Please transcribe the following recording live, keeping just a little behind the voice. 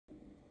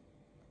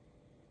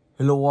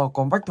Hello,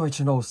 welcome back to my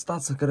channel.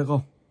 Start sự được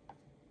không?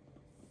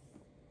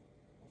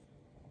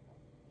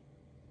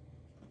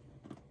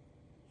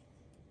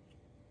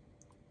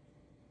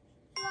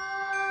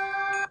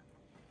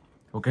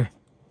 Ok.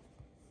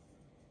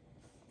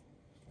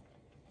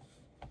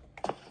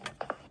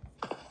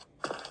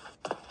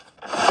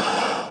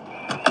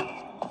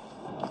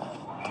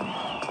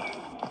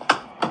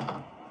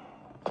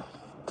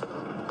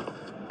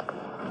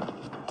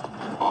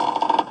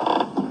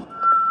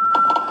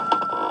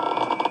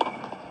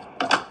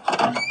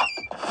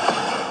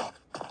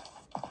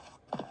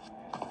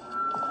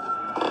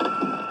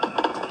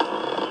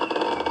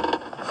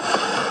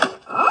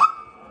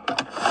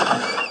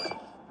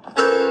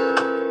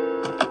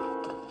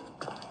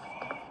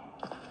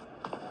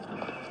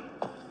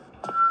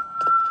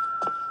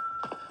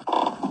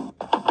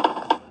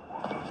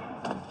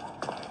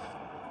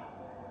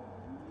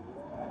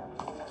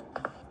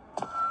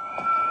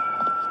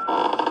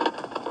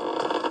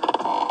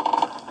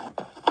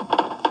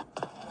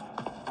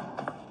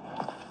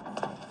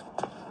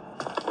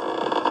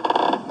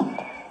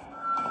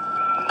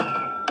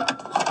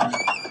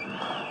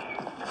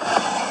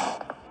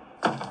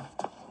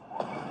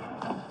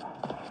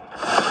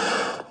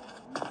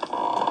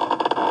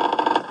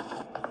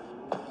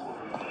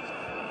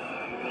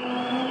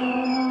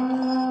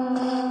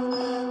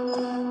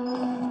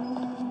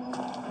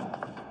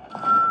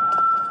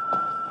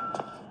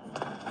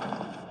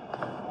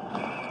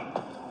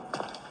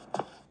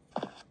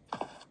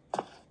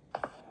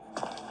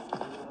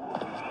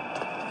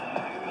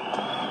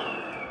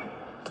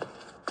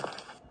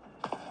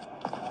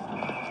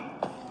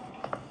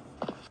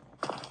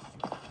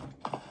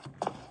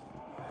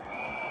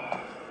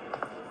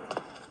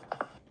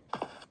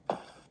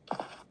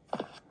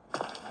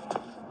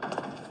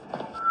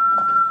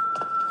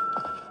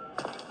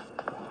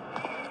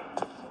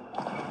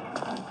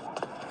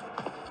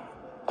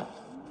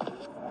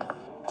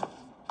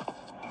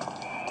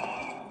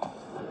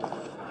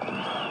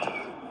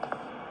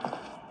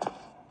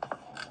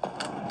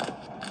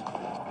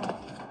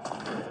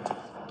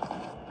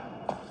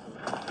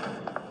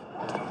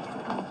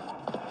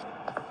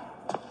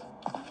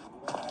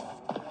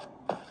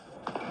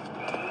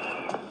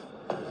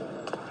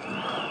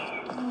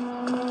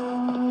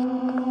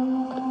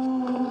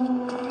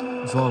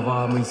 Rồi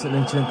và mình sẽ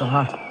lên trên tầng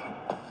 2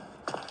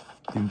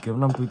 tìm kiếm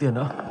 5 túi tiền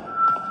nữa.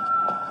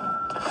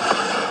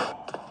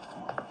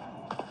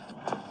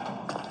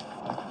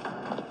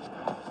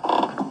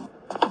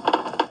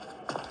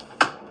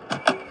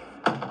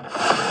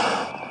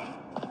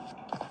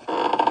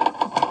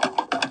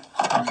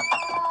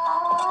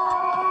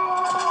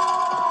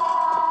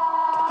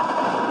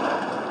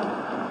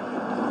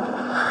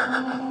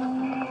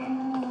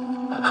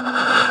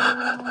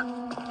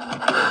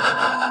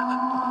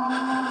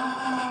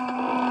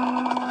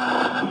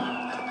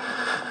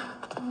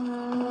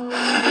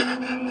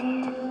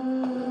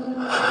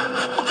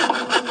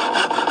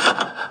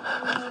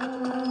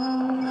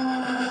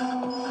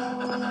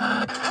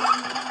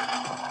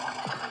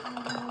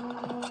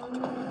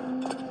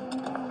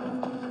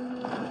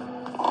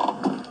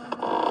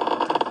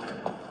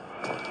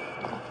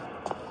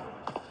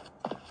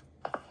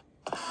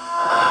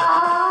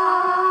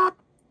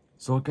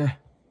 Rồi ok.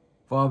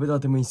 Và bây giờ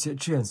thì mình sẽ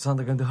chuyển sang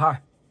tựa game thứ 2.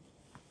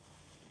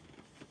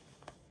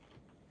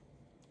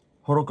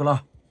 Horror.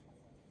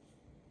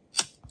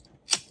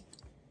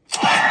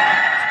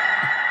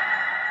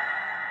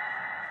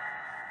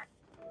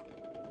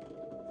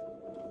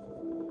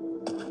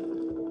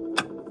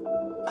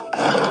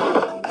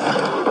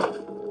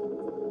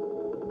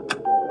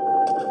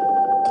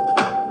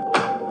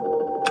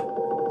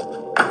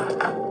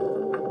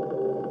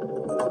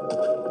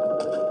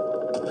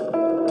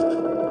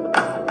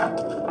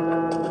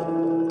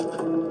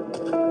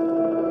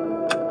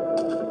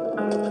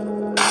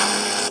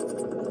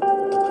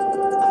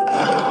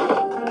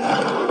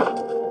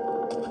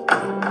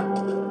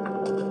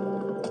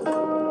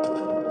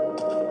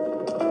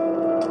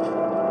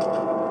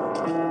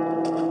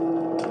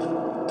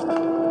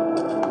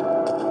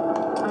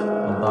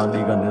 Đi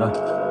gần đến đây,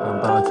 chúng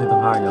ta ở trên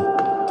tầng 2 nhỉ?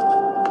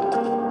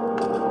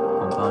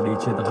 Chúng ta đi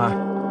trên tầng 2.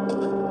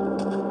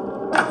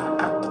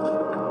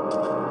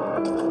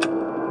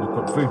 Một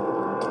cuộn phim.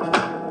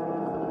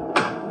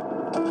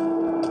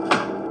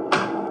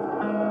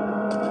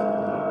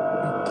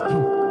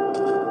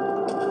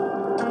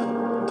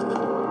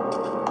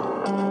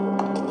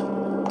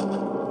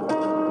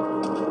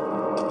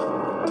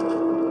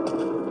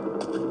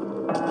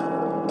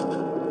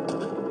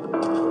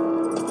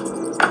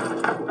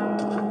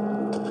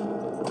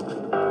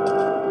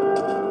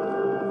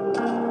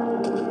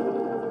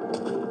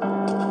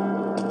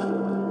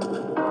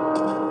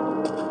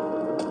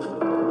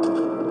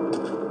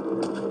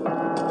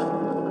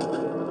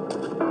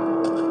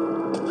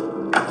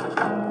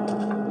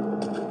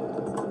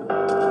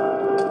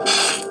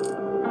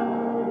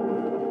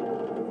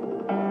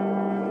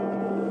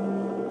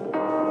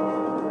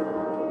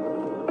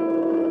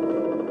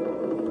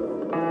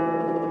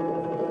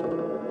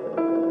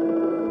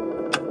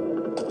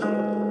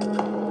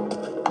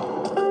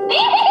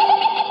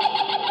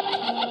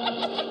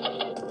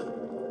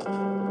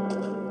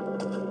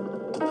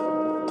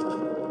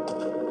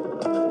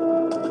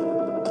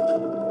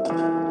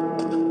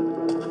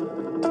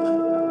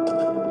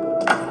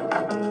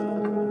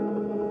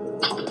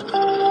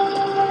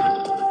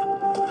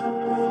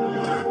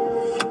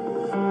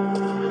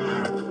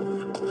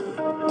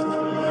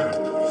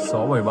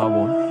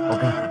 734.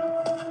 Ok.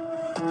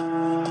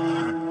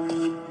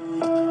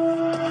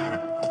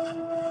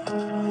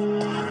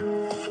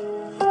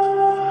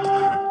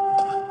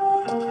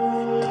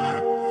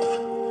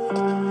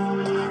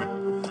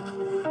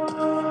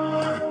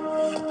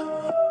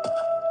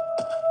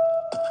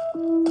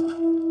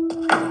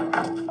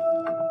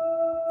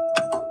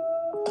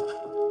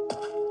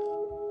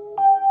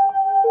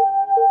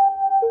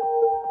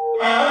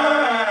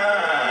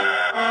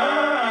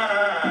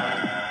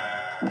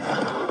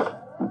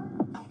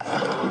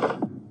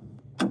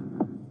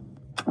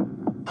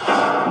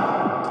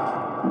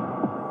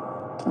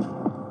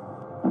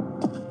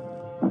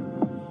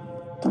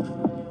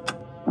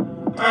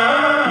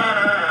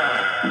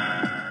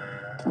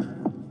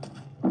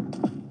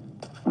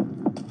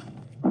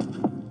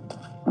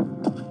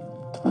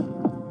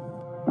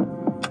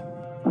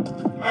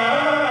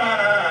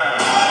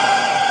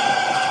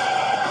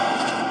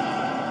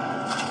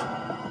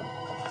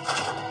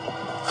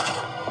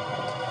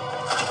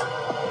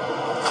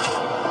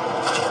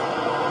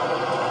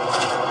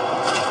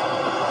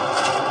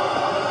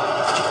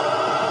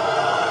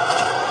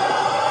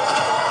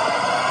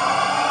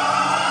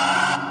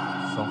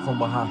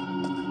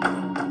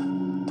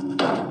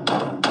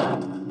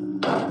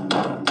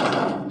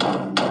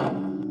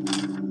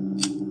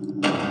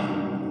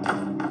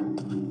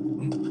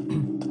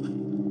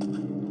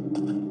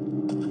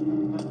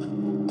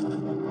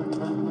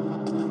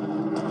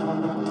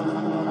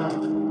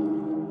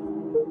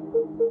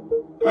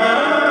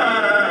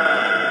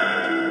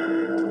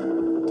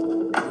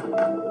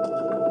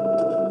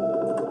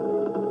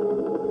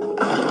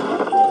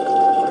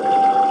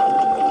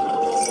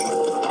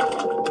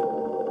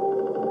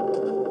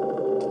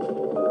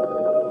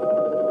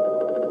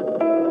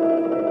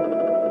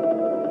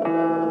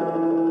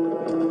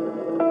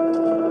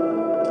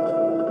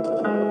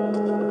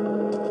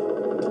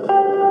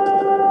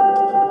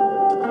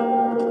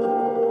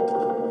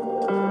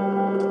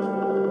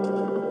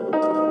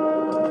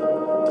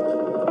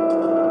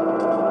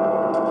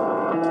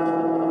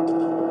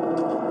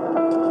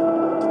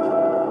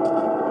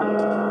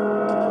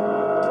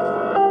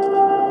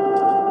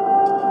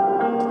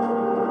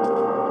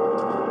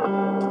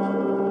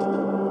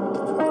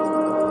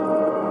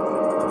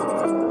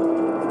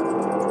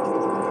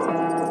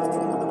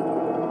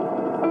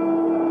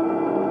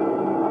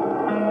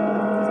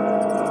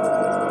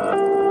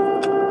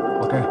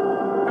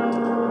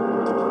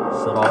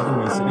 Sau đó thì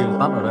mình sẽ điền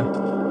tắt ở đây.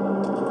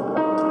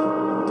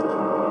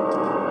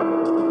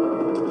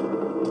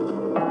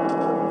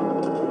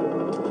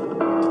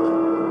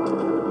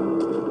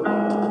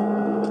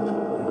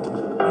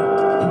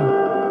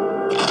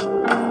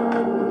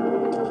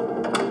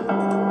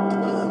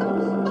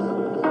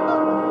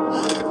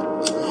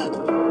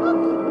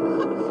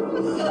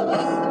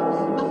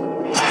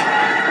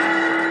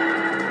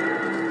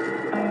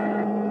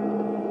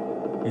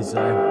 Is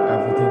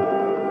everything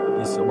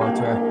is about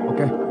to end.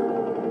 Ok.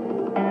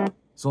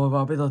 Rồi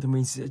và bây giờ thì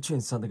mình sẽ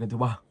chuyển sang tới kênh thứ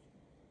 3.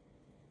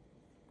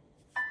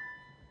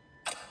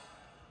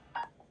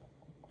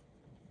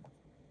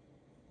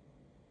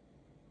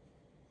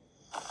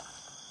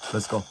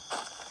 Let's go.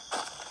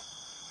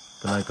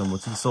 Cái này cần một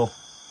sinh xô,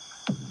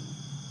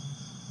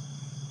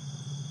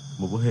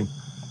 một bức hình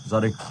gia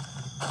đình.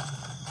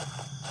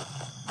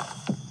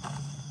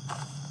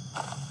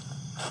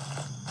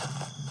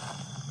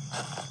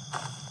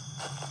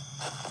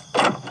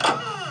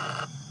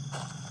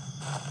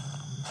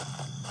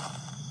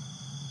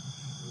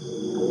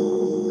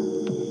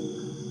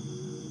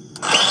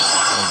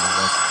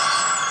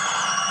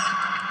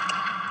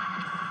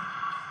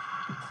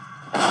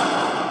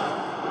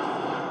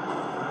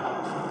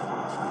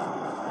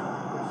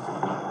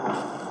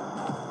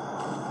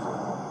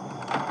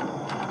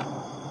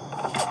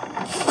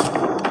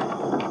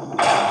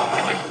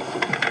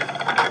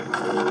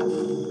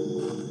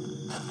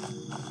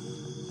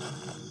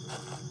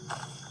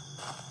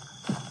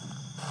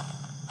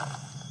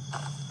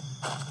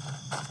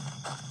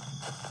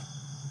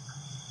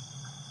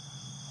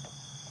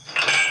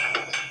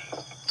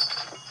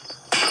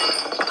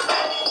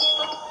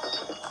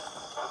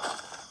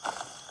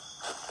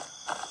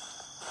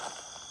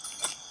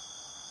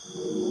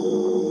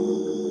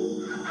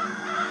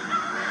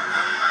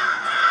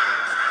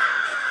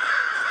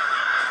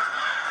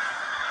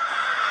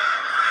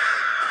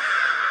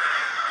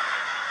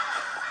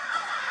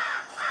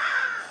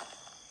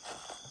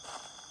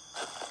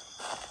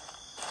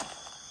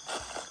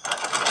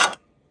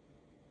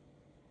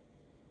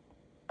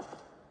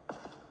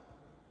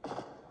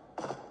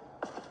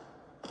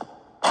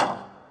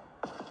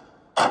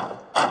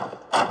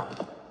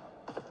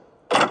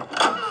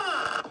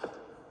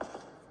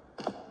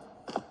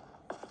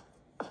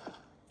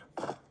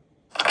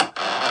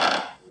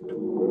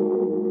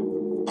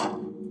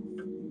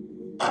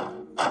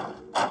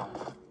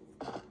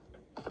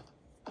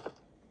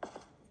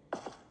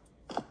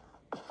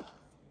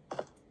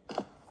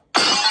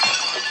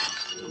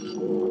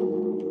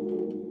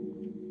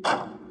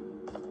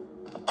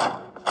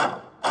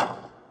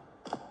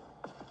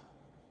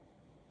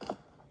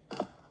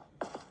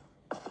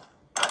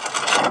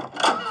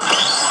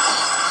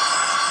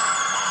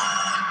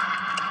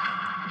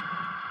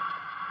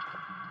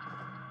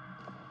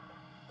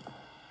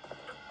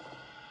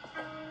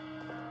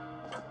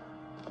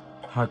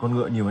 hai con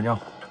ngựa nhìn vào nhau.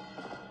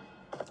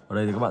 Ở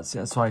đây thì các bạn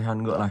sẽ xoay hai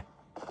ngựa này.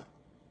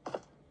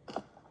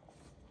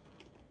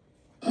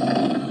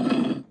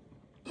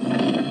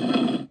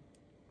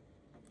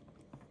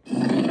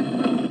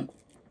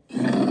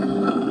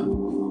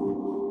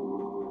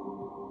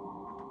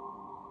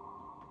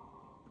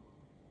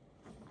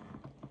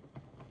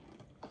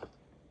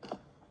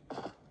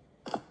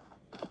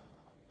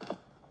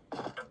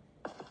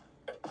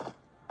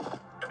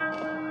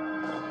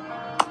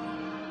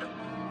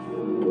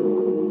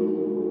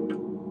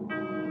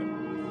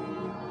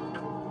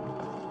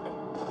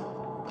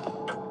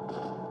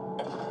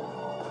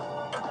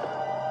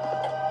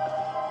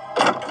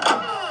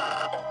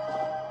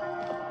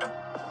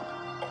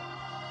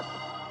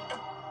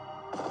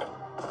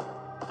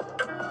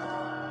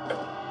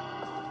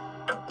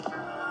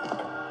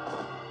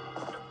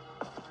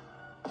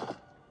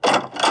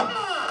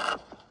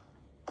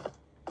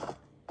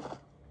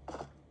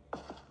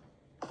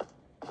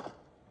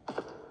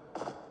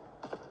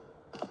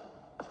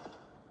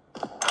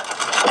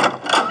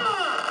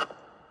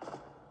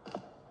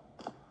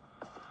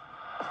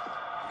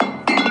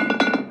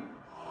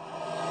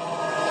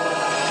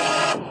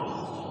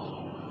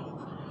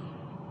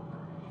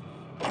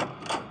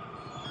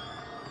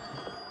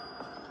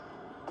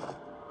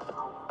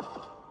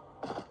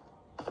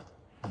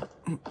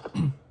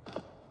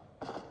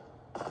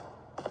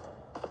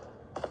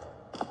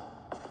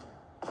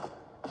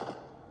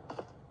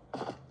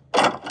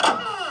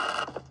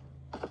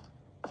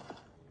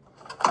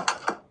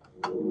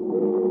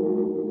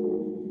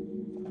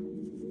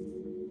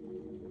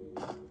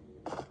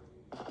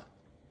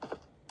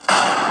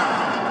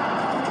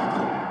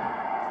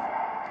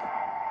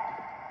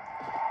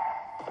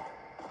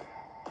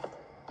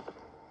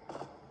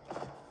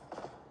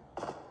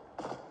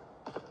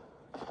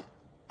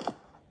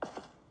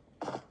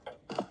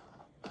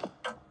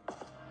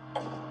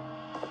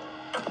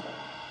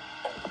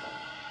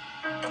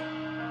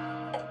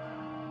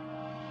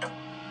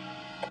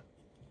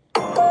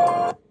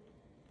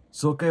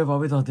 Rồi ok, và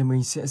bây giờ thì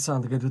mình sẽ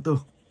sang cái thứ tư,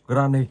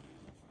 Granny.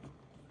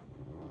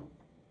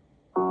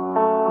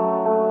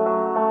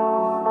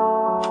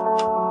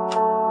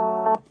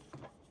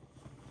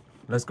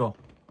 Let's go.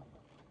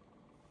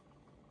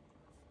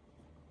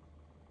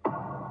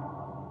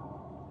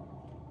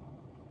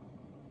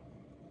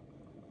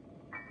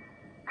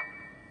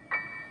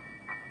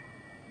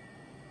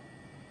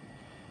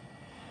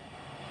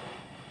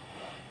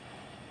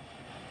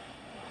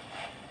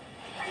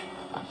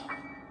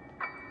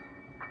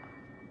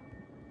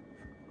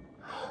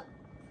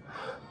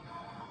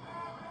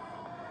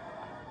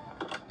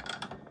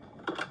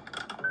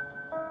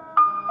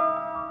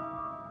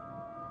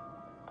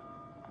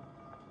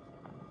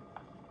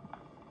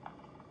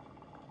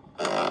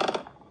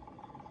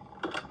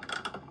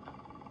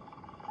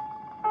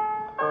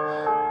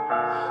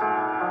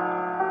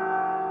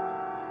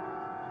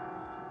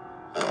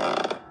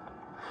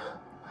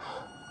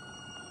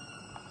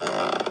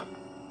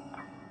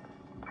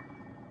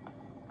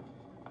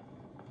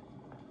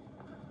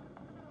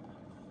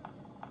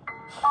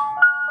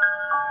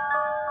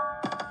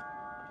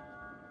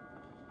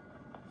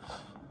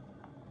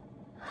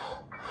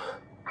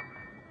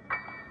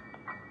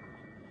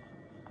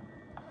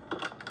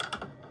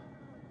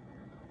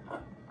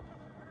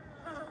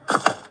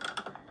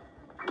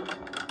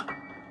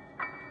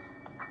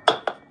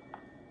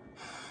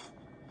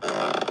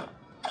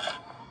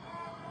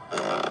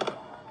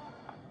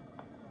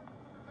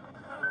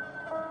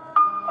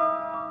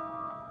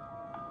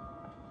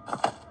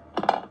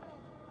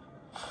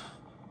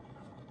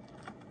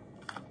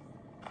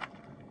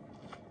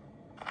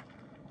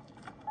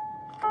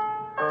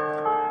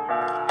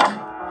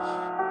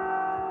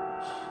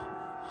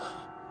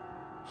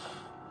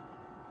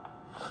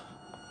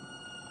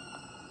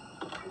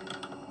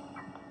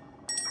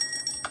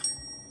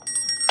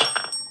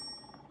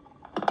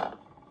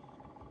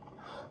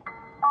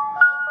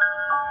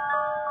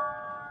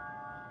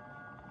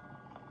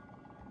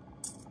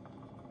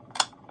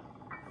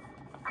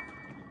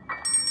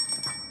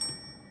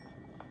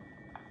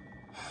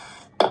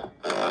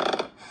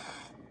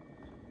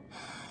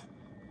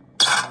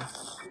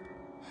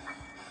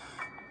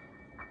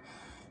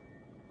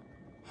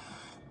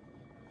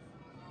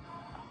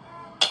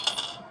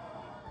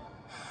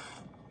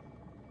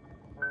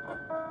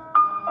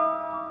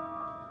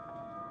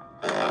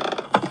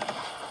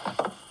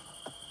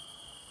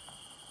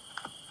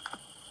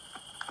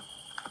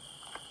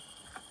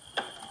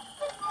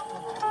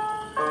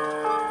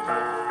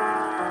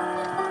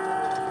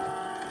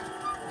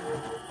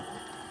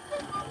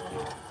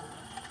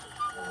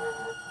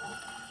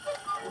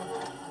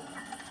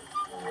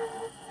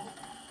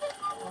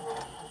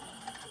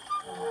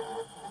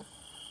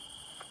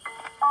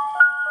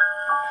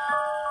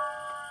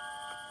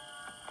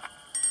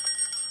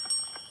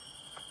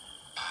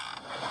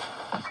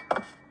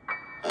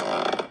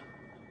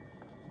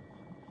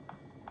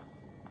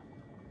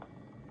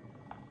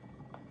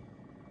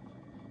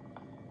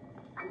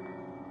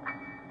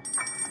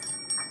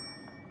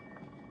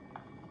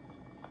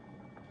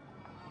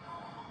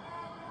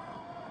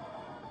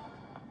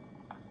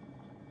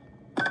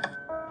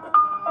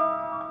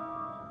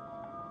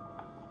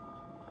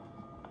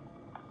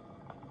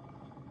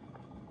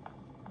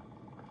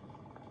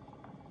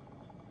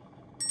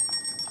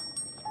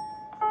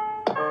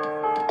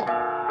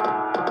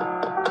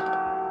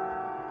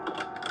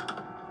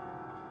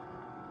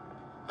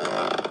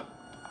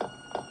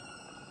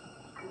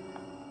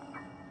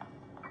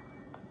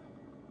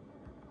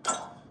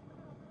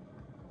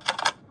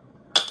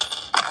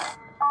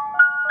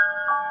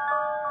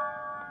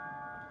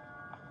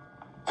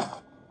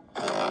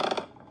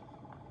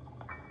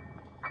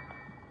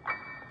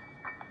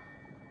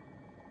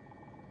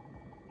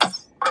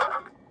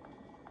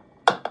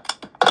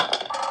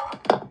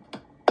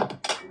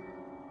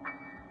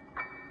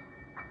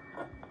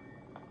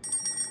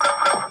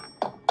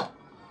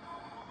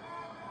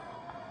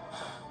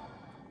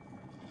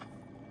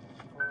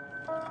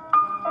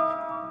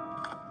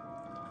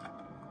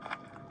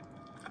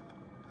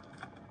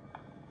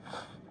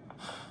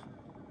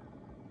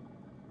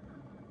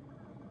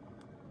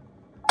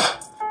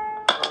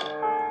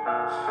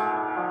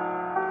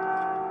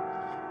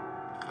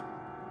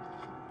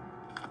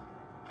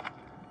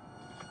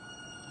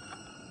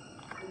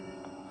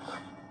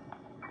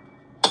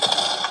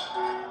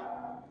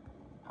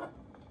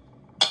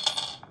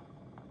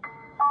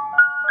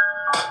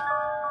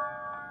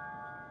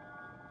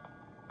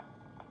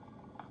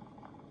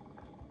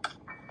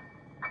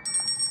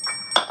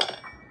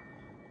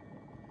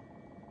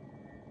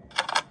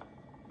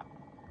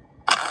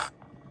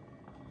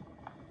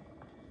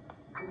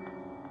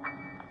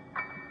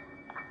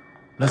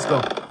 Let's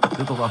go,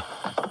 tiếp tục nào.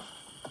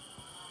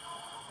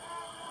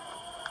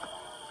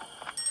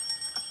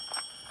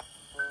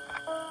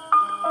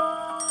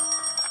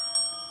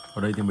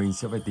 Ở đây thì mình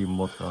sẽ phải tìm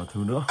một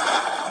thứ nữa,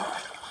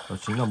 đó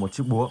chính là một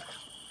chiếc búa.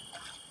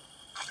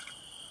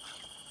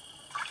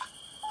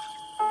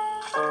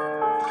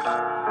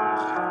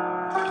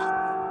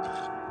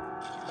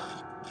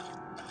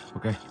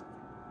 Ok.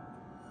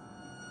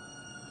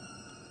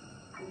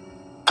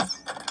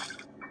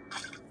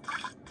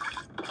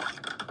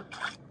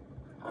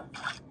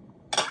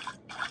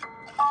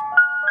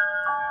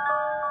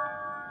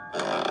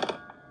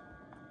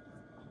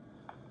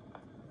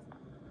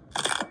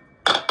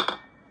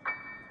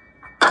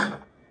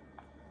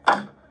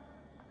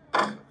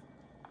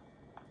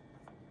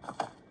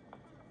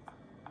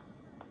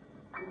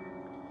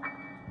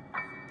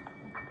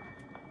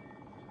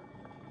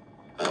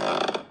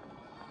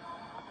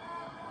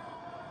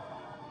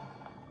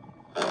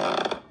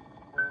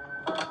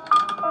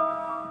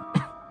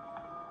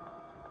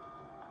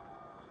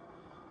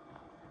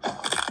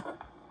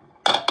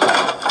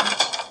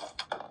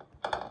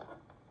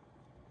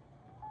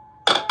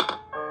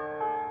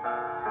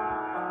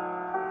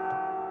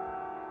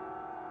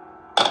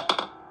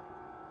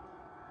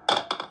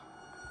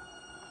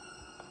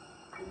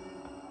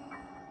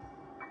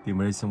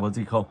 Tìm ở đây xem có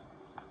gì không.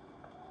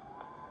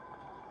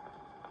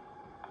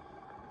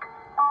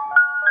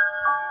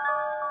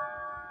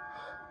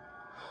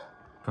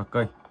 Cả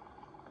cây.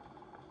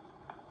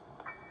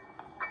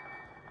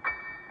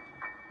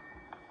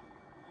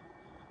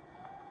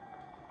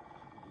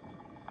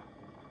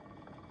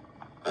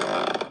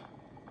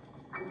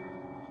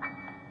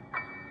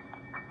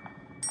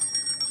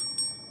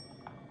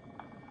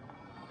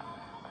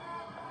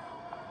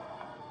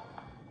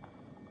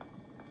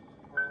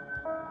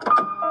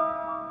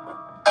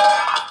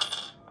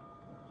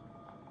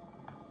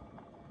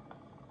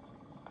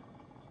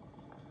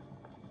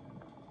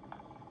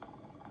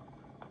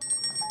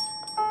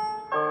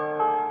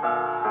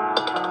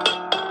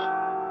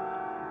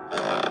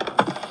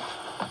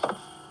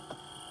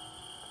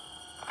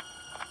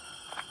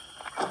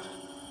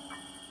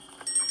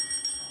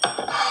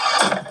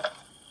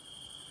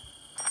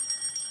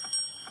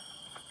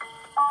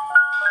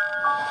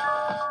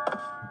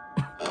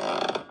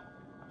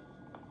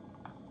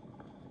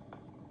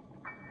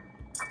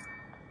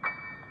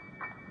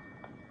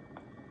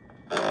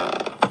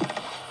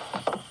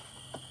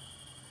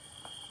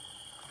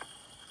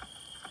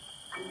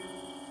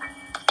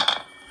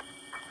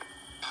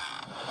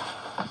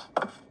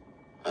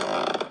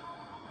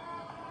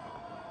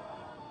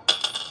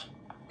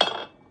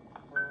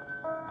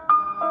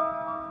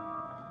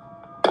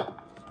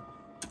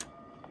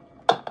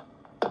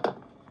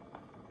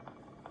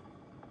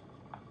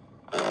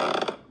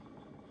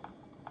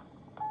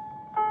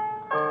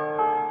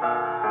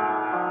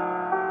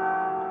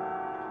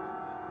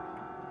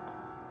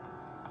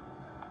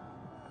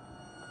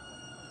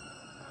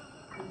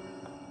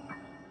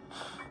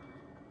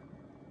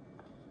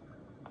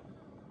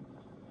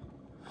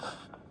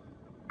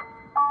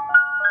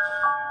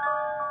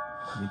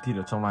 Miếng thịt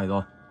ở trong này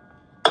rồi.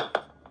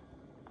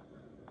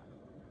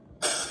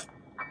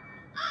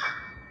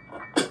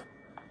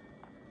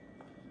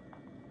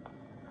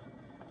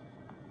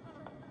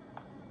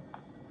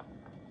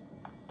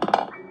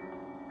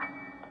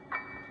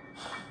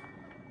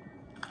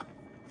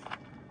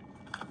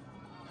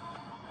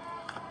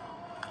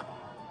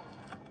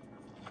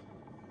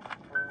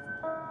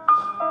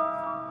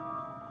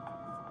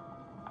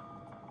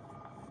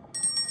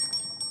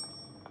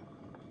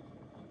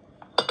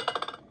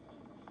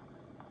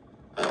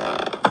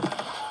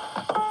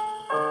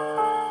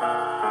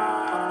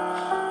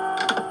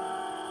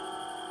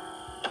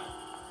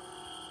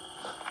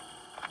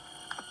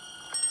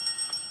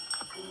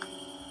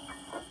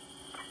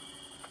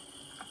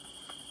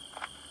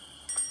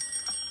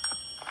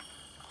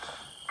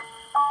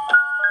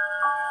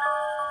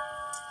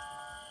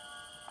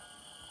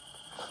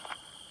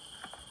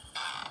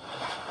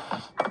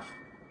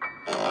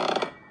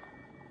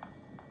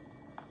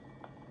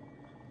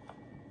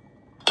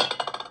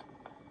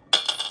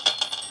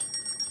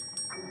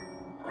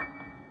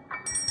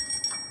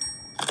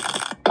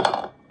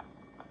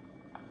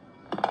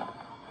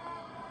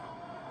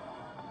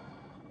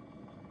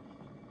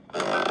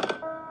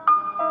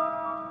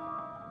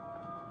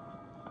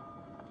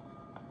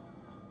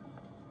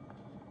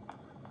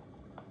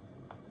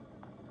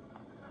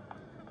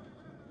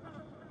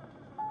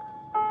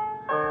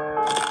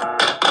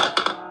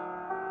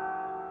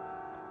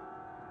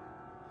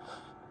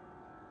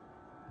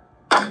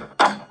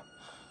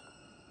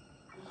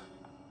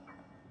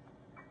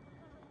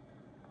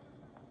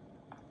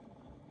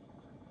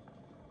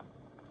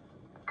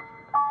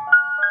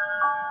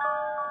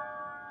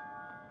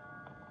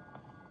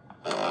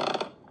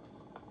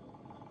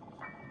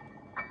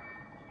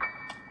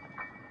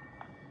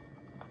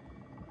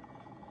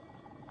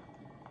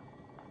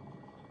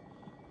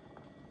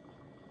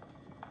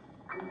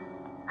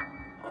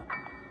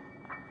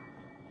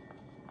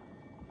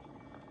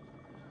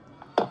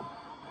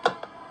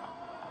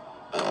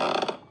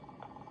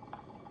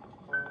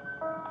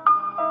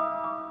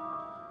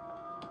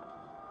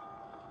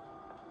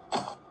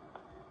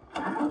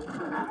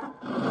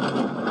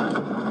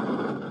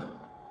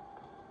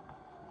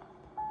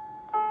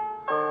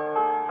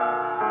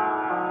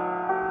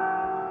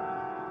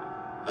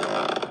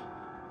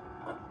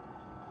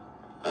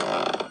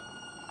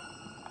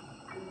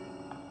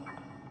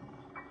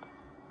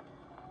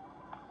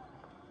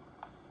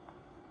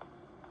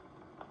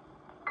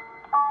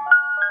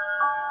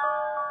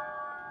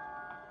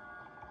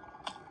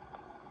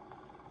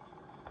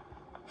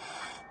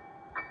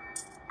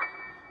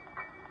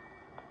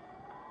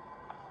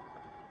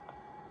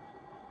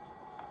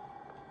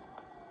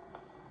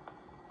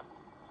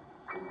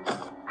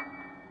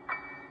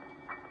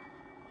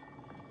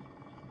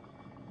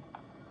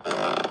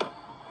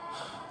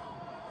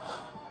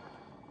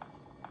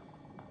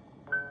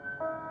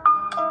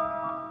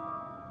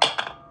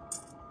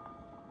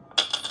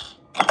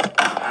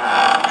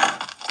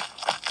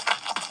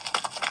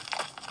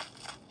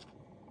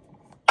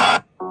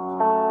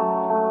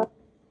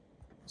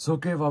 Rồi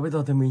ok, và bây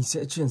giờ thì mình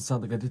sẽ chuyển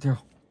sang cái tiếp theo.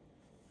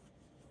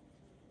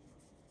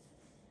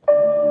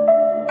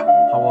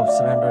 Học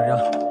Slender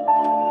nha.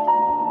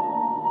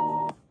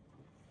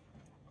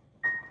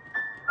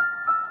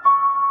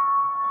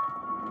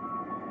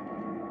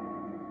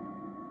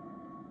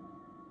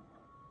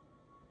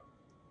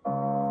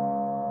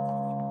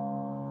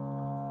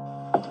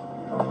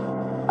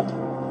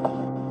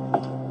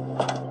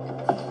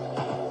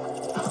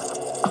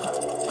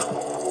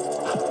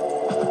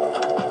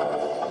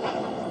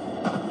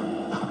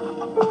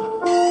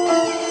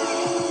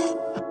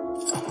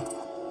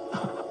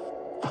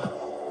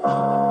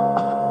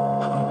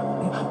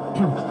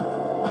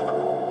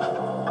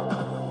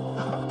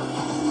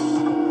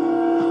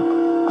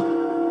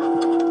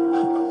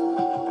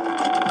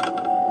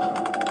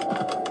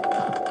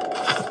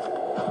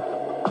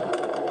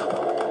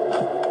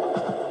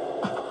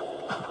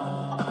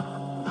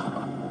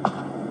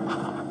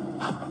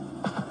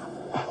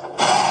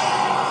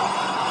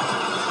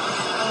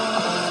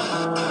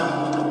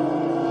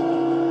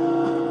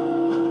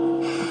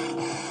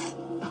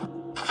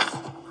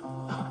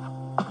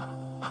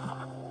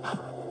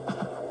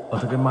 Ở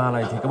cái ma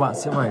này thì các bạn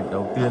sẽ phải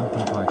đầu tiên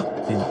thì phải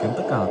tìm kiếm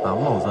tất cả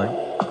 8 mẩu giấy.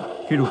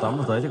 Khi đủ 8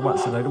 mẩu giấy thì các bạn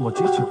sẽ lấy được một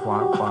chiếc chìa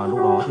khóa, và lúc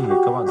đó thì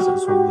các bạn sẽ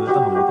xuống dưới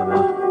tầng 1 tầng này.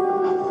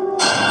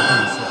 Đó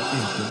thì sẽ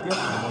tìm kiếm tiếp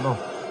những món đồ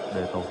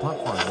để tẩu thoát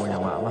khỏi ngôi nhà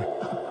mã này.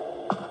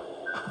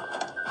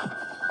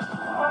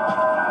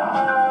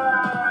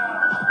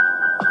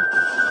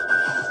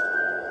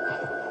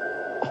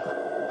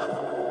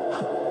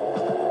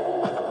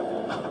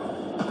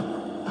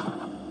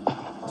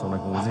 Trong này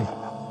không có gì.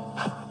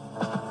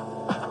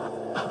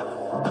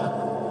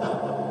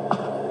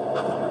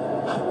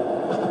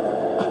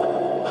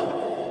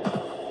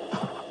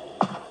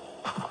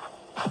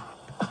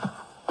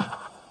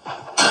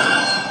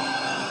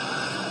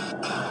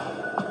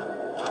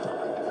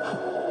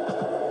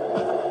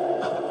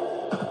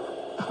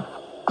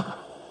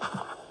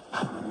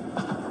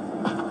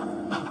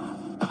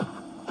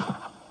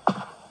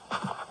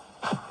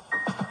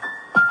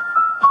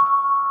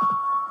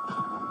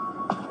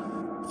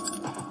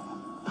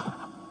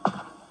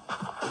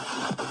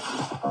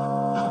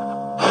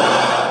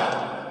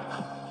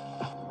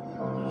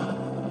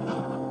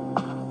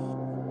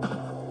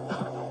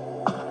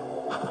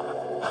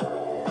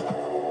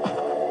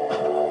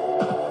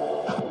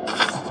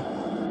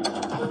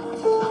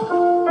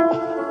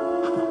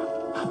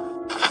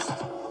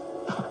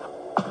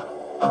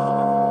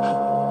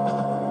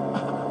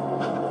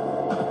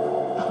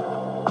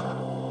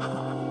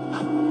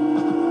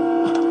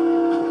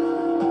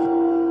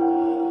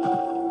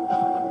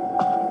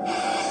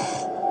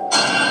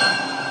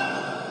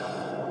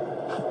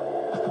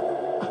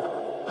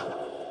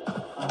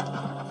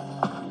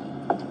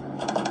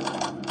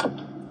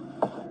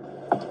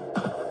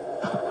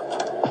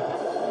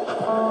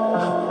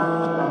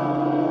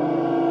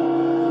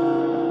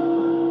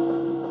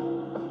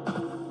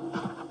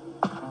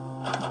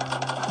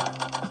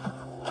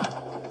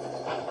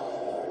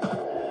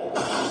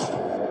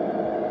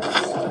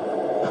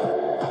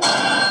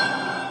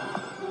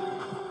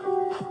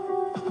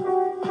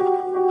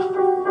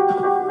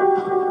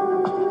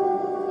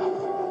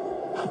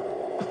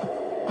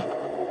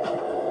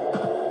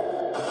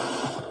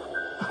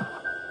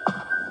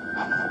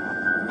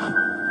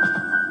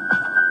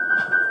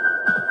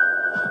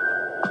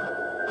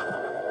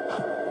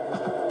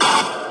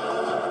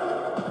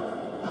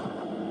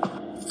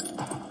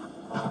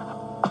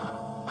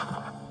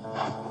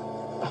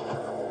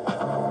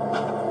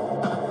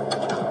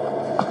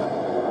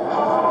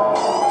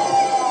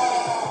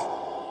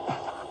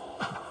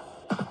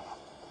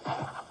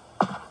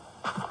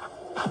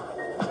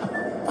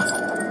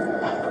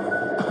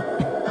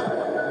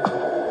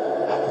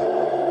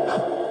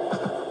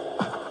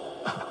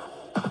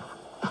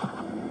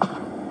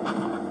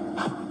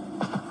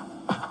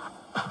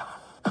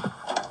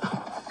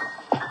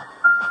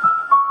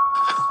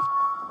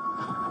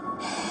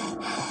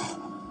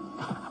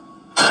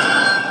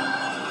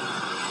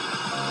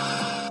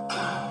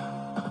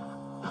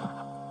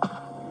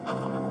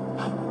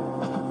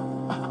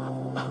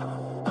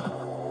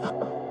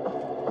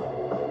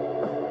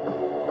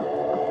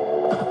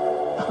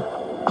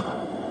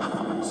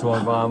 Rồi,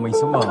 và mình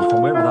sẽ mở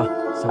phòng bếp ra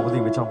xem có gì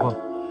bên trong không.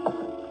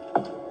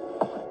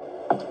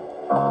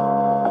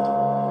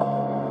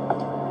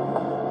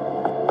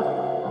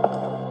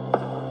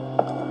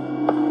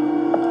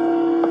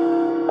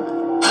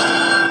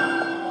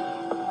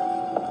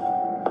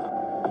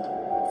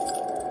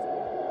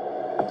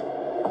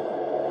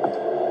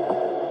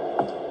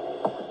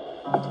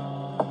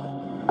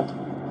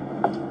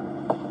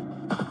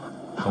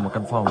 Còn một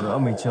căn phòng nữa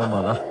mình chưa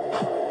mở ra.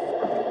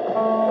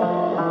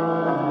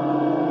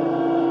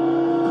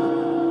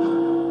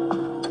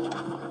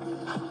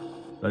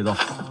 Đây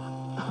rồi.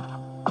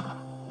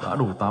 Đã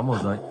đủ 8 mẩu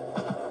giấy.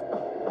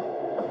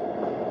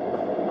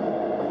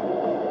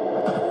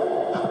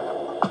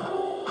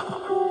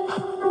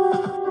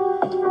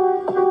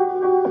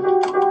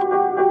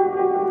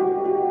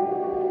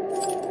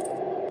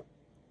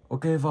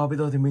 Ok, và bây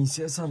giờ thì mình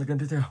sẽ sang cái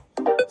tiếp theo.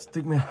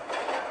 Stickman,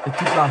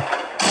 Ekip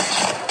Live.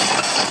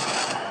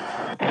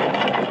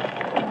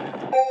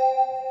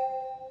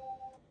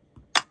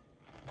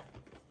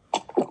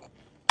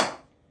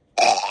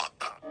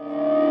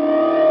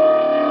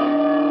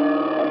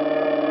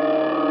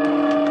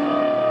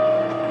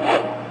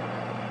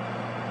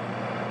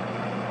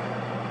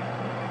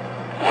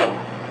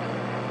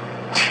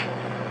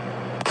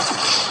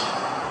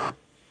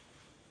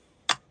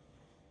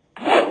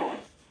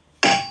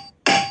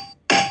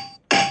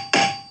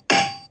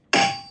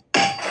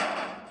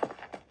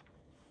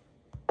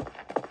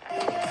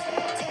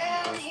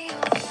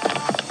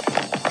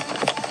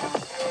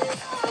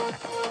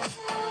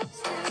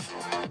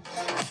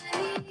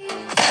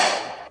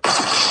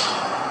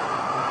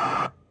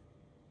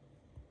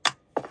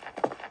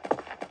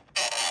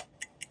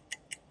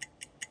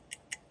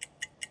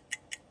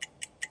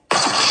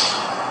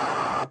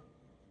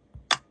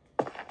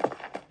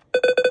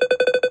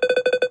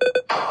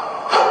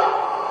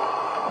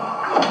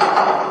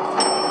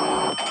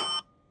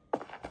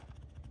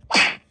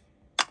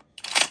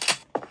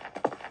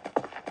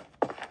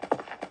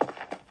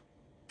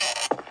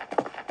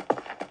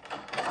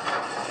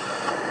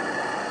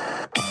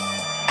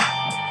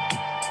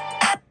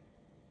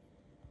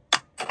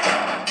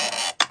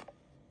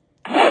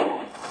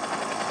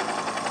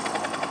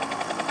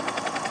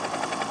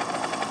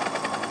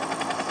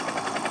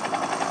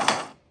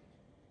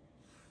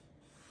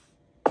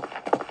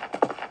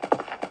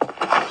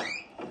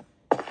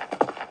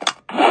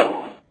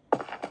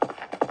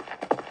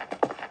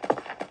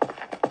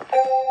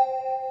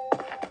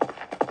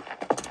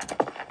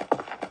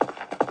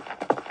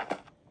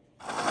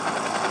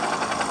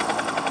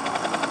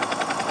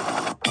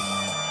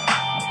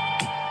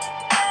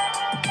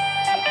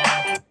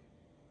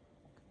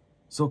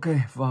 Ok,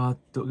 và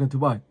tựa game thứ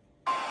 7,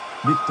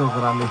 Mr.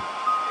 Granny.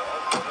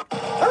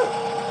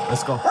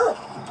 Let's go.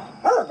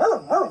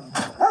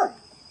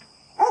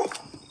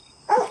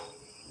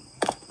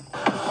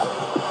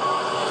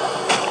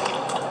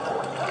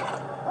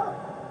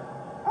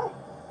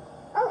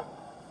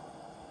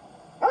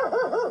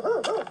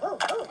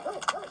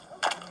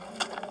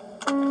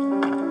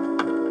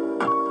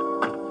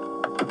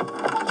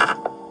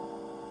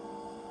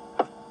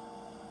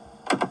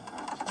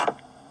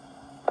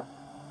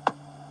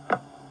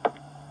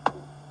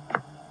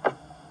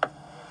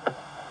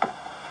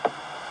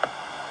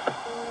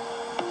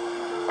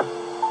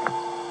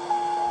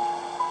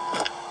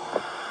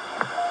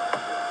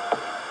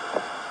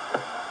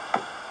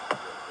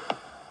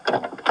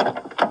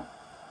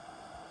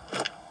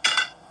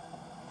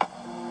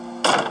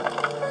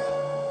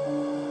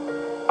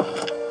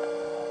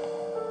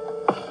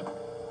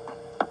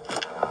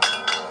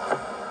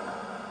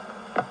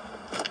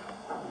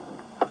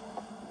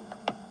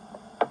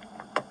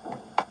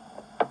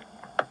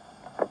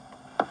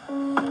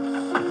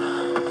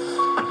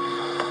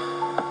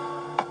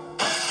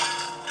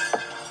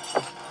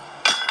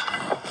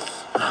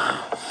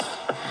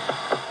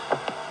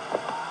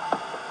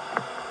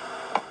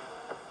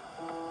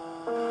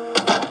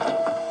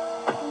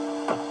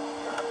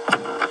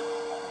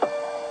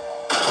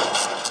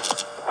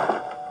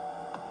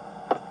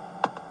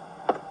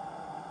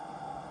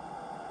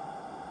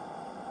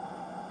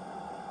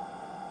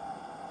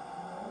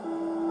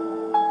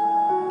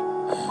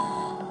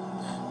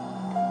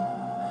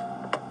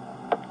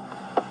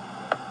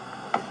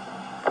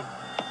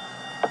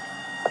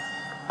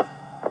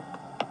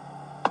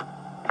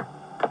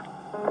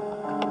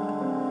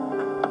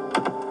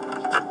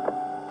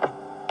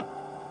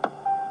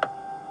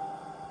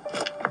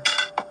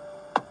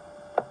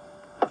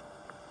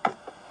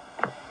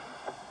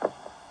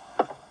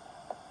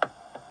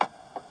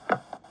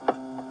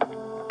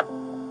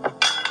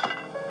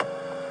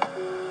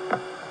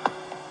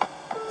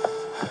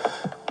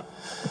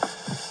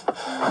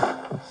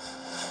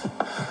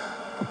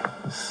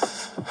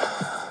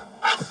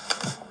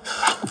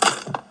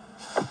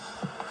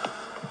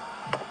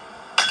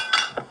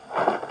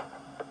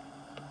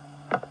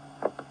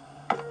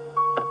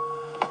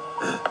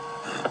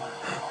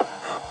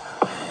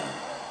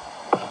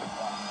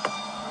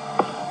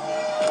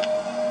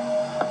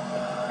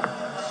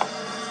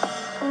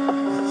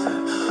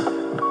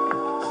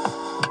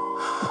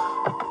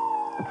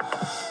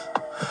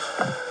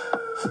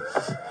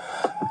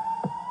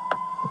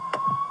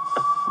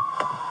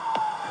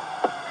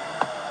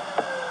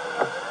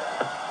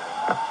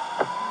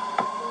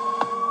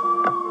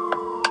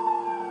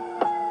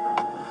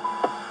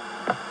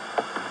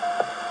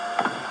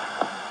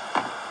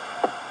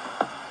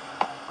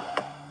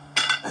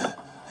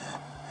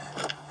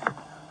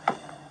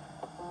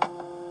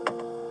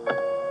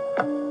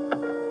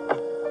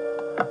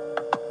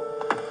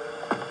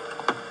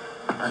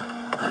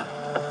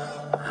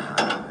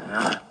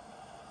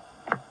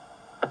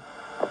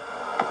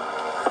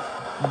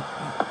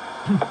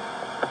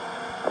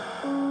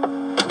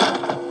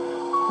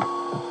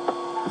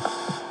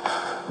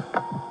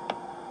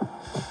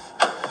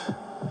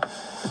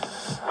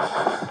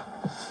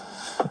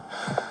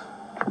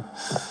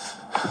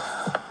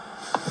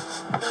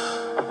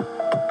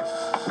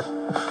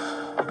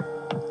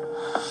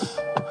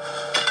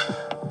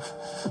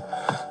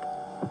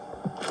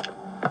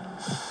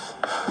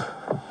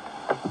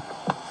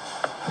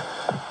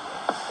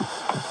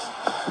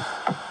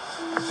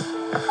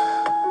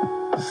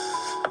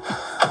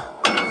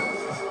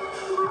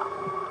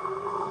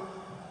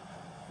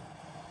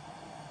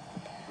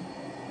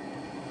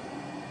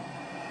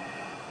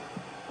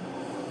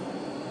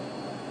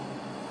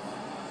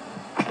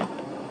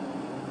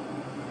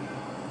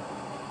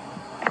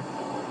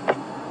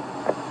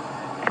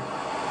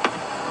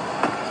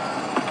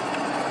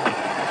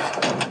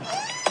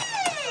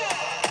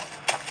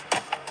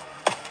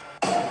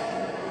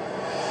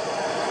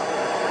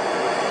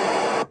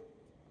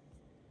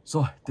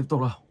 Rồi, tiếp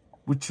tục nào.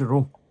 Witcher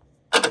Room.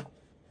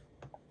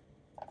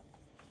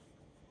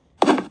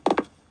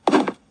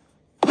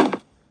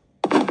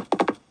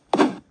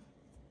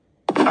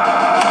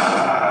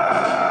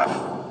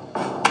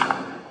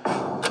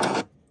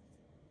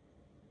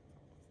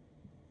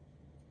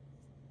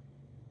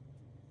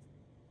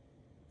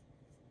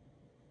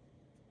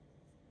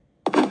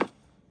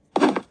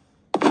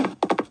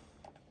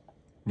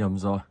 Nhầm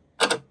rồi.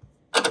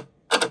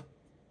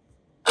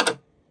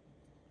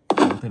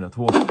 Có thể là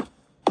thua.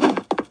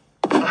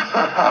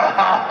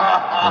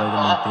 Ở đây thì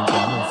mình tính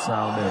toán làm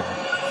sao để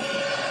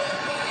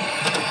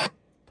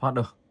thoát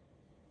được.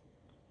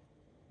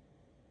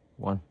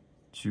 1, 2,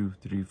 3,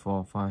 4,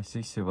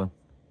 5, 6, 7.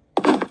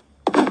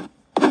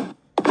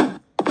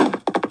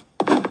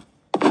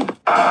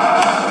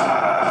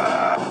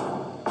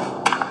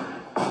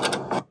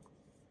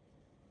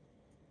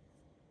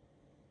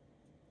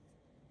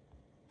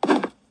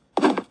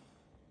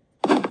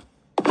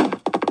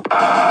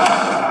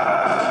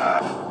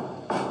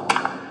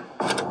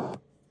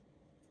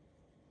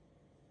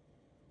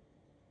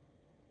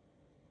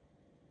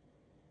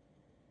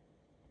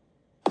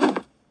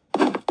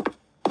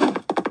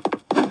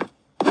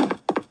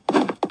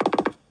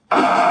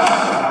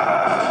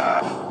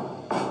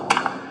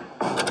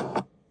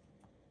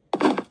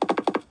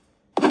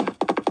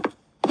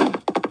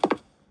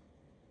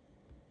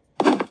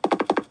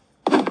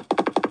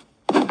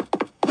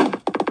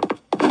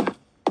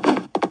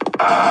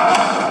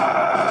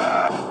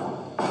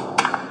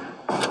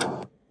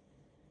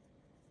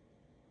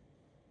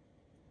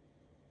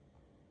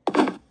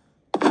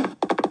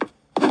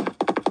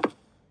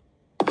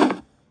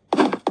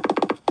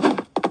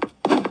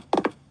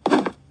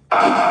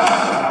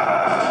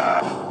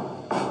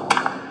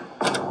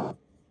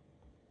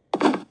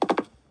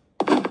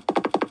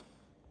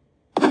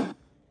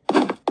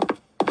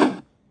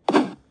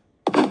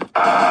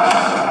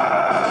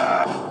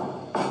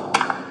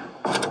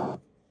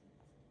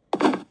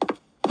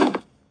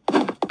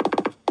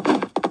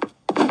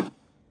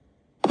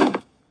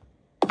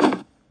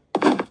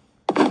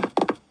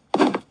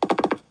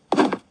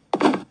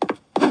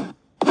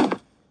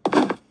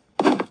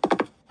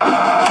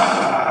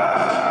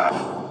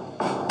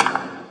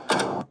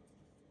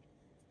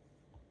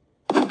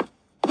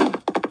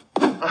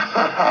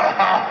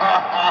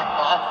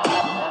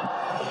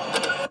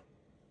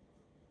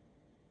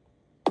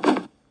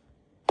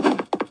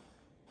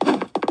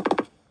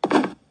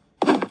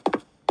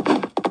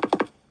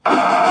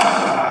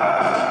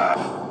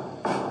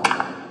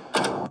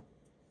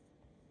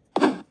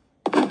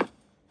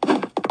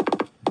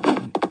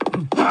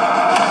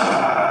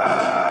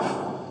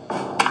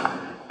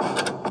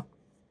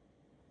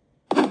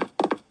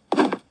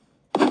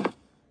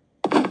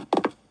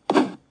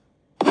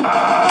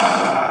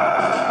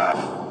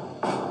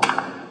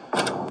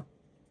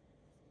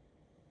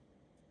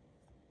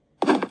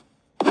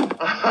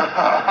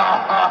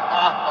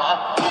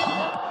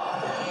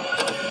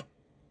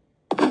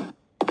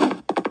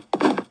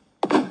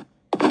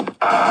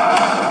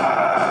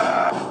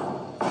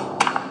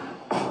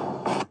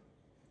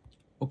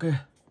 Ok,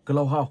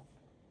 Clubhouse.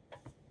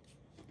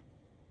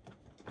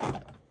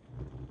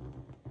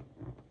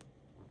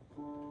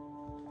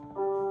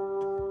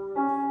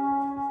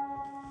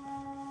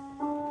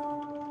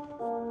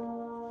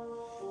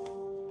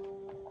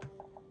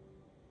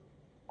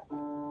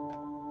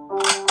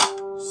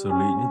 Xử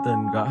lý những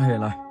tên gã hề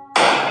này.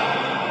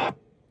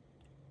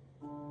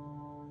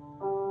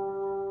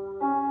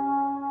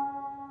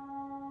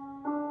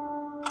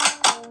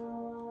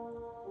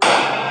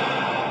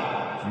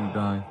 You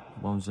die,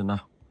 bom dân nào.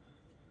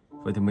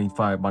 Vậy thì mình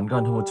phải bắn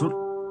gần hơn một chút,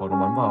 hoặc là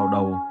bắn vào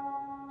đầu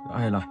gã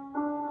hề này.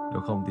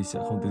 Nếu không thì sẽ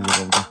không tiêu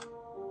diệt ông ta.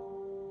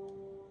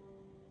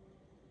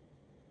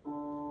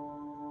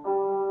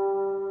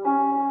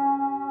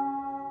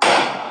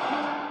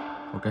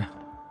 Ok.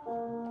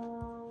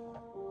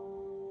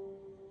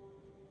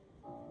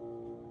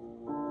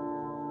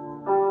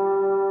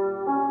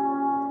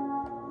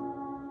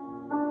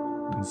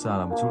 Đứng xa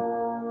làm một chút.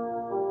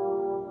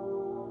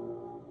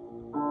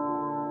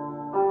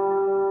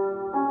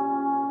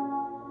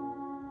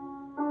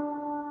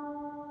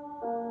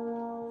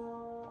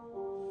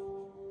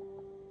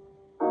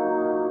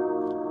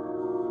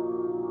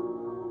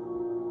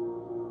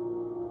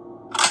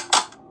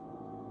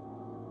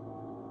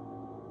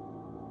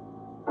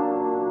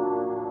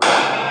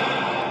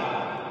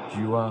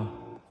 You are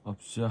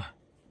upset.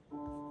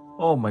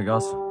 Oh my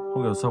god,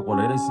 không hiểu sao quả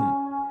đấy lại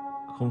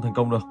không thành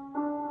công được.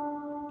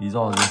 Lý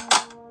do gì?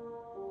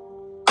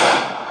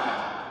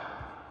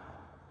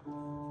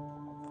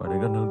 Phải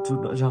đến gần hơn chút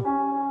nữa chăng?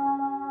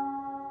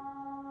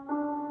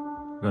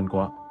 Gần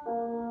quá.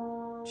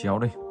 Chéo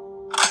đi.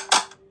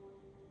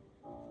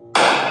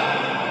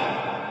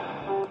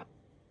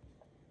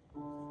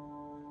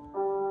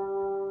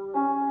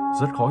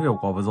 Rất khó hiểu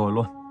quả vừa rồi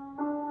luôn.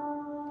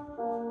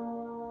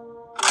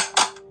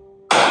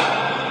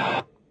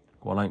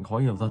 Quả lạnh khó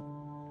hiểu thật.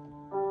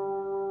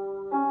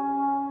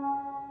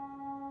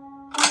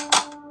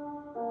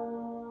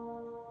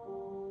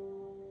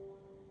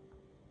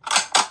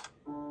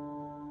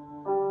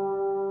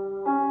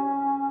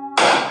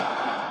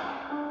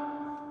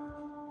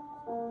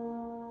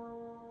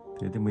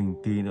 Thế thì mình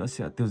tí nữa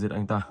sẽ tiêu diệt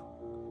anh ta.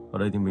 Ở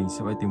đây thì mình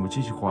sẽ phải tìm một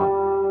chiếc chìa khóa.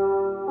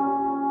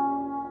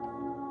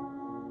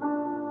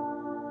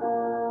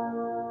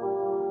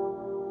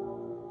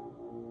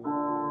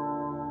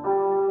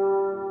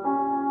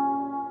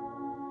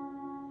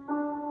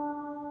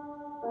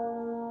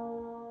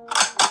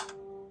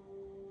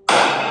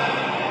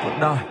 Vẫn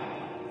đài.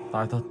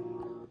 Tai thật.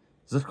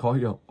 Rất khó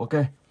hiểu. Ok.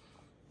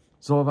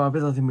 Rồi và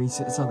bây giờ thì mình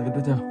sẽ sang tới cái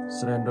tiếp theo.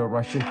 Slender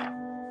Rushing.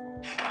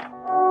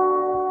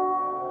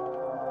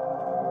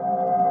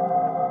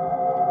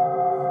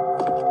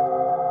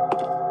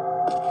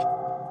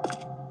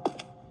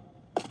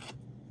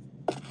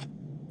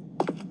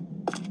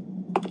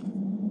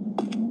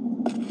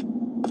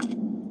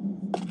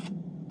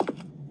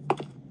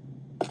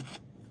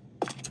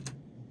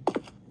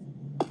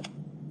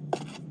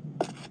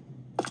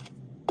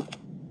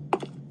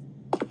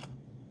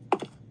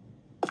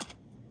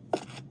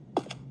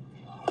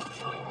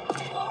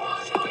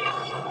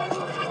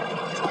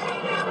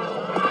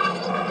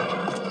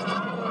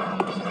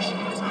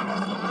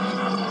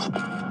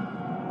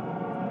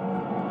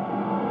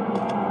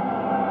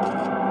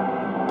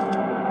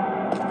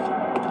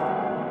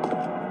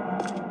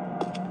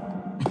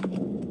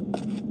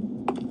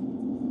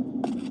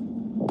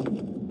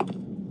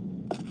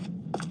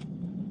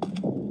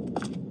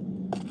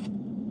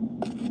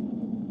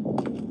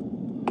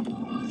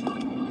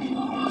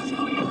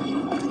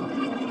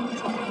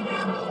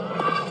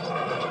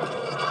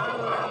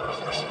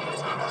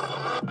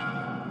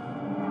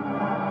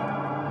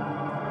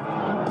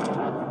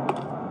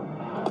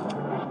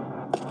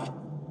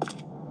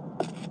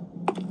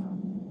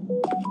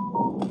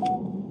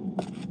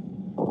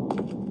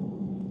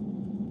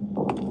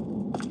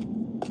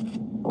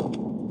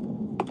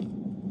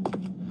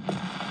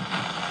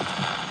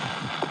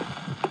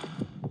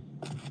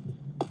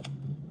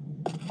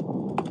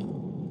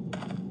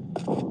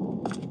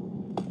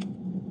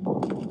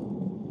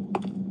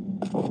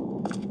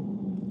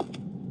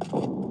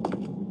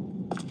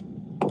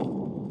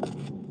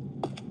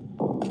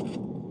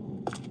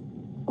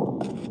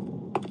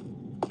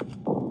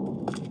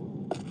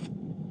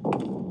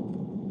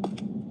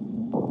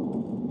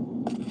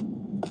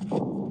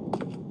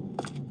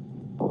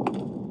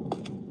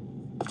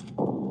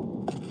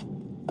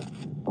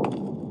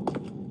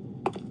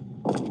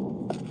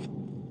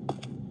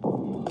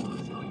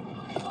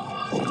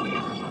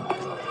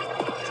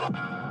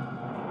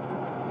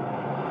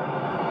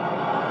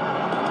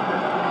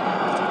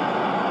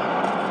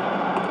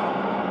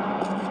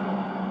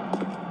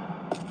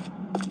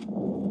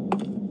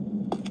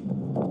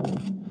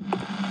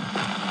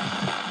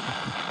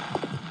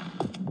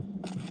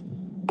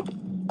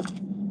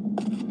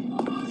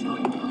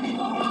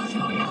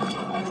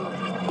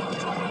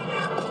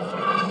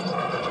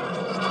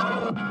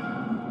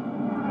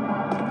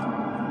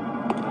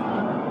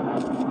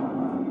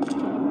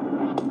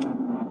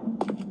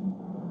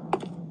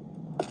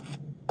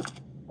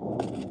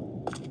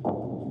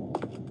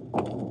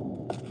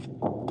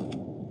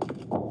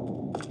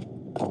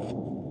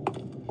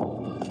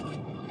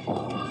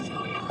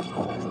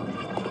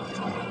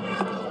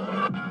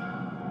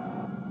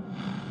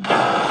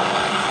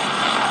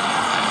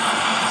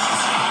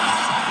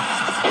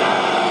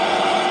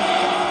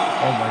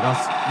 Oh my god,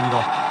 đi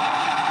rồi.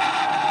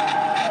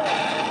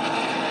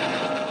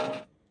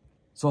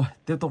 Rồi,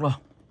 tiếp tục nào.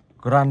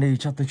 Granny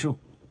Chapter 2.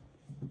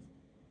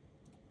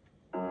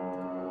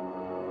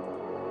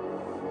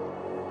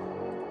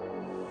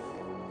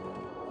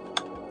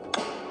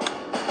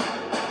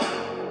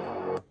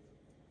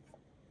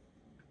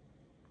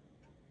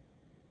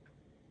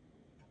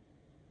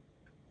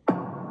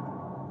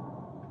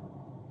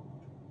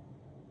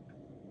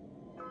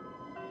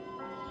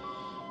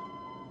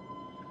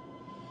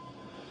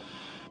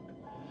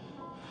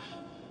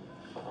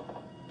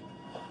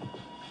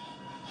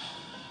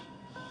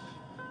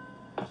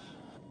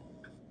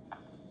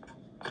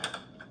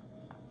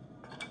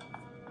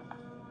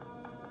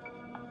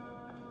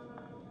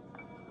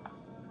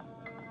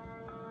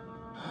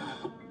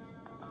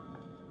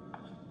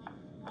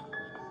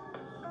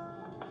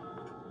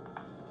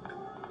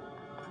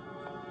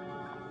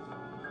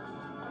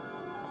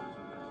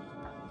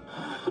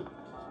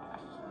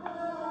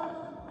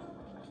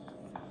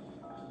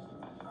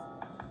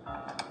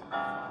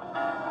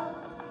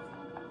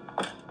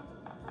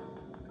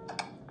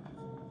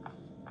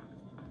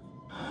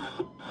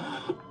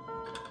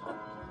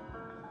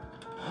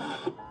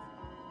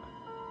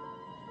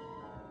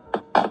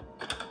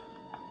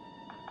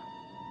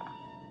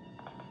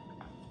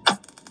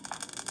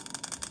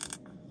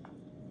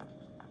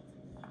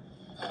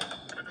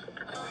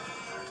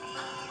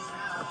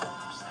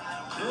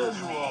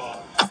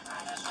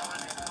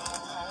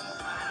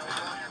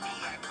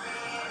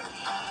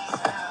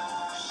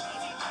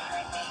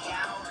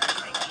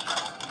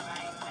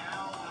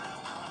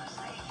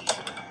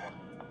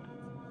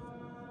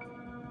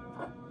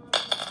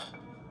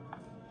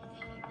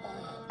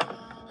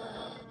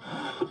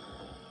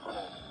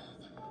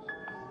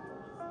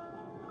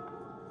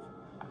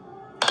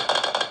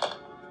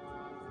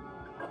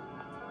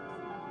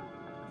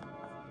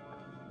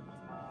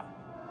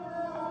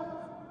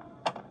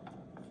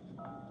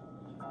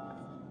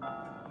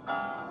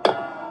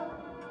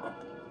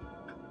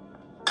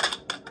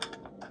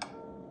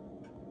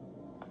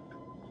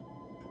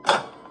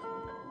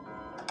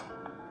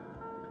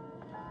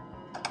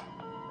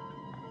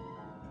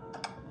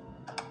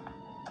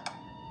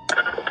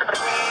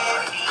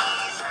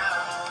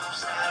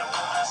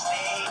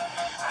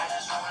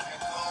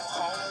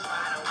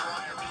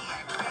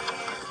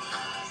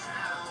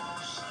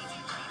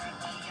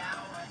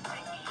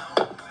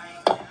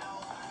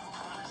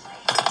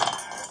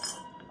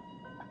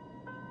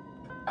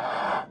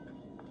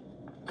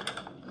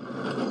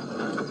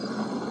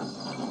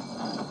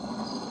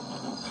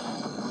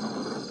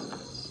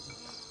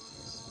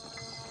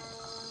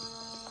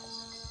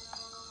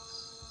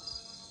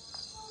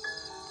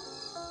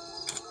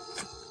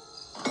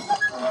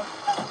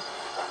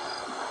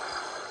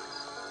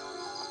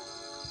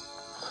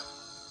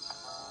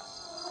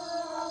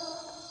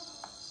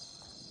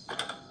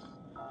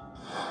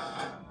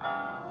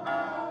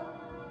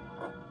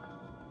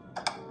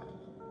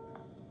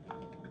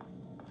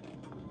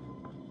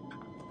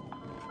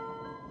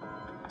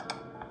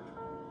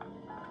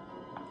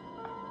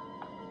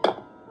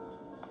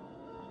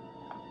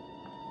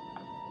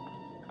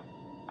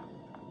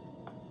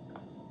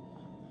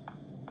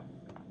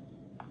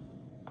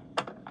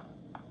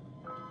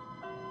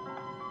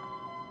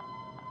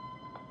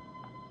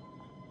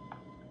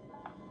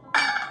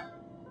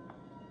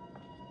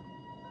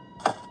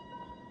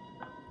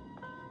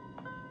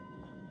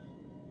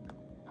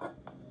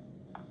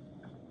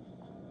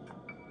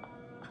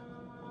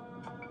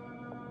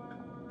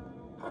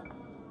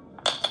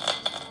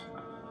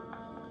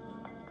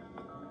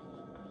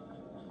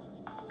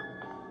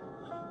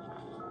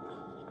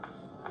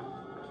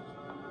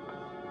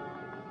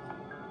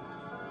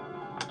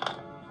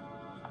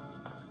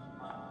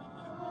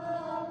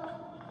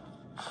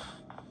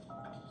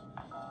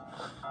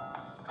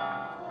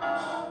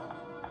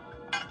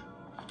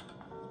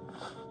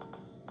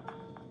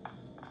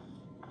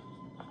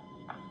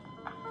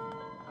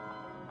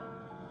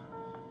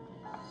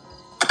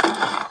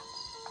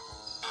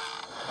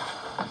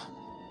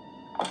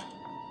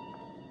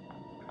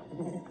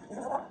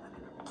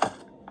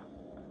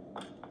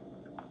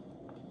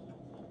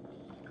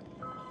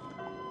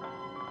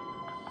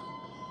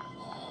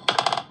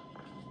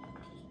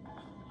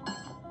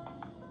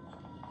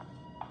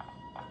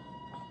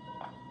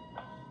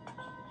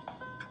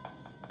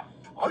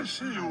 I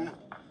see you.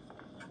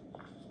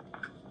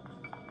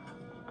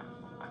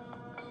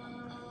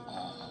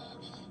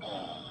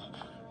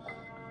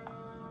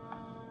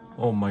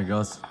 Oh my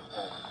god.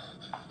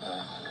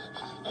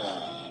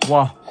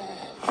 Wow.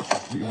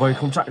 Bị vây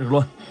không chạy được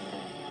luôn.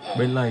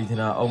 Bên này thì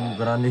là ông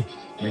Granny,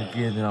 bên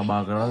kia thì là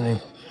bà Granny.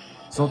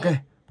 So, ok.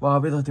 Và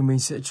bây giờ thì mình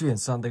sẽ chuyển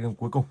sang tay game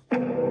cuối cùng.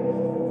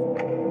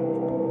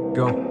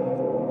 Go.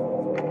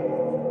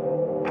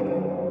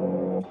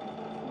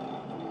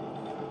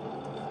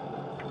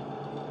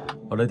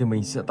 Ở đây thì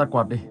mình sẽ tắt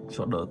quạt đi,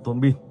 cho đỡ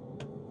tốn pin.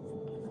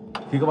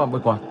 Khi các bạn bật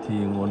quạt thì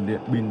nguồn điện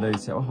pin đây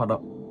sẽ hoạt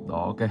động. Đó,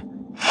 ok.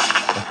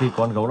 Và khi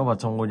con gấu nó vào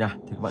trong ngôi nhà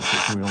thì các bạn sẽ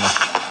chui trong này.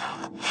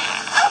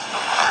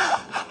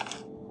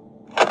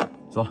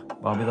 Rồi,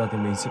 và bây giờ thì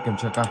mình sẽ kiểm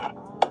tra cài.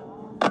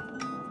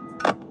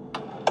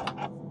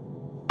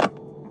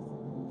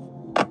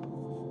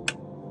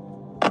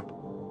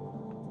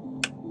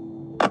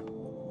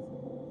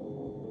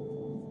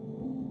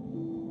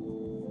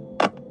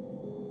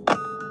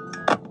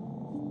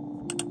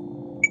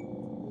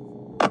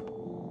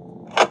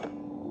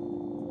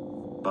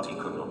 But he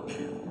could not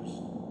choose.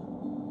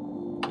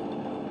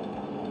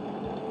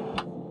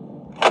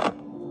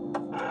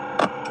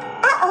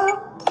 Uh-oh,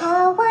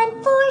 how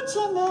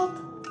unfortunate.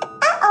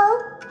 Uh-oh,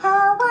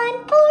 how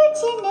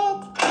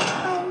unfortunate.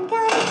 I'm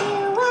gonna do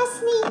a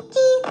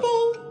sneaky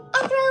thing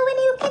and throw a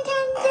new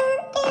contender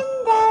in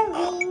the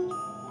ring.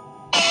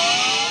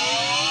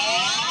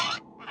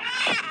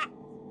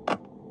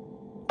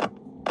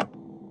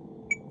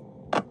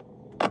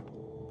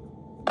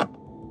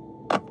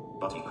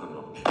 But he could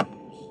not choose.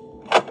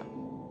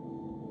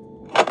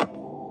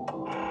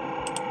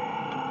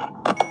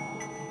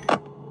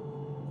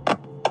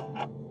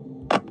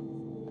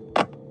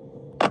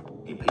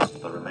 He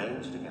pieced the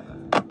remains together.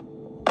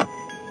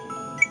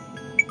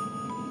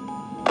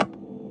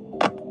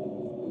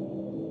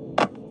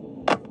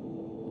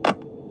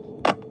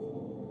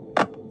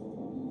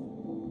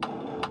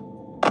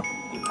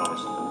 He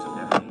promised them to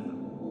never leave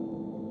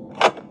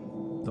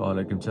them. Rồi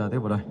lại kiểm tra tiếp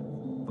vào đây.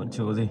 Vẫn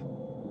chưa có gì.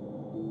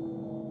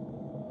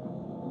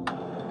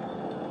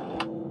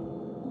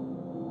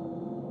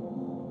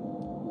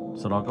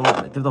 Sau đó các bạn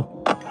lại tiếp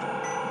tục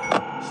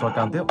soi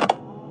càng tiếp.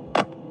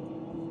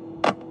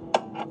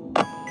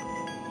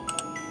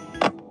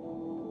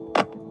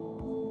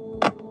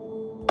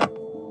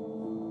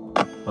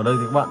 Ở đây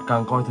thì các bạn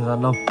càng coi thời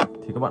gian lâu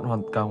thì các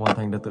bạn càng hoàn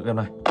thành được tựa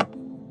game này.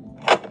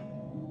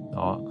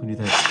 Đó, cứ như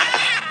thế.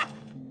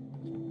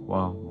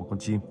 Wow, một con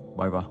chim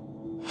bay vào.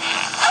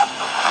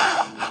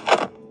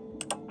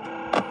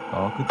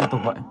 Đó, cứ tiếp tục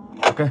vậy.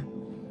 Ok.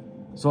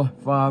 Rồi,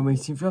 và mình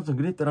xin phép dừng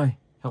clip tới đây.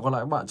 Hẹn gặp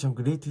lại các bạn trong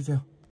clip tiếp theo.